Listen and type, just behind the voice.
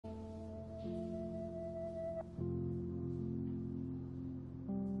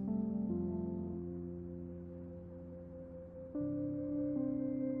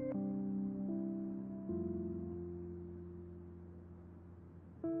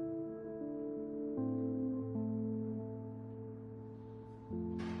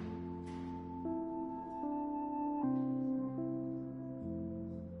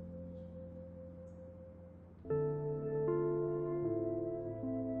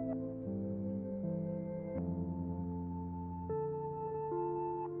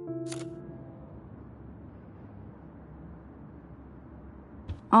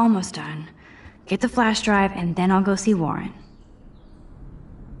Almost done. Get the flash drive, and then I'll go see Warren.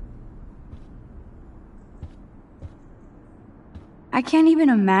 I can't even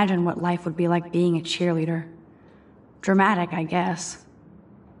imagine what life would be like being a cheerleader. Dramatic, I guess.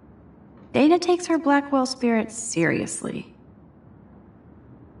 Dana takes her Blackwell spirit seriously.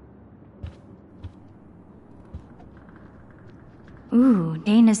 Ooh,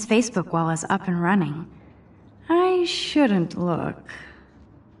 Dana's Facebook wall is up and running. I shouldn't look.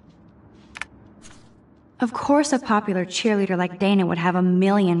 Of course a popular cheerleader like Dana would have a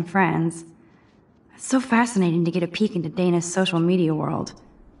million friends. It's so fascinating to get a peek into Dana's social media world.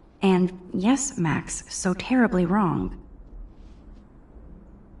 And yes, Max, so terribly wrong.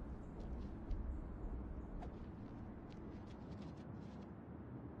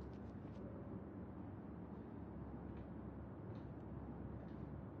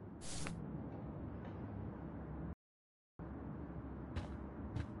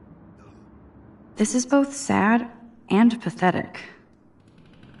 This is both sad and pathetic.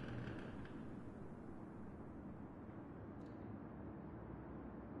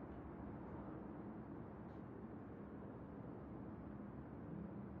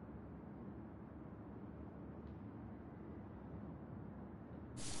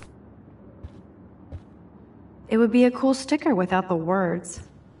 It would be a cool sticker without the words.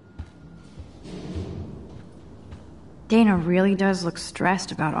 Dana really does look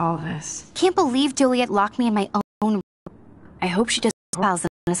stressed about all this. Can't believe Juliet locked me in my own room. I hope she does files on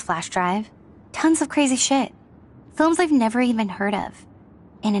this flash drive. Tons of crazy shit. Films I've never even heard of.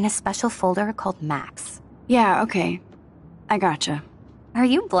 And in a special folder called Max. Yeah, okay. I gotcha. Are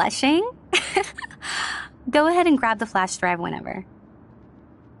you blushing? Go ahead and grab the flash drive whenever.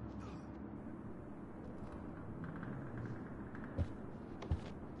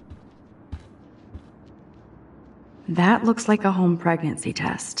 That looks like a home pregnancy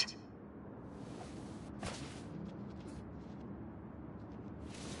test.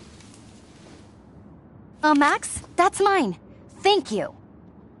 Max, that's mine. Thank you.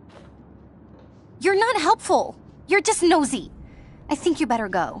 You're not helpful. You're just nosy. I think you better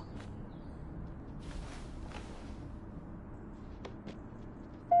go.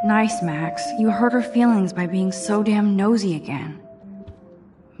 Nice, Max. You hurt her feelings by being so damn nosy again.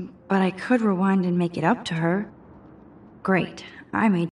 But I could rewind and make it up to her. Great. I made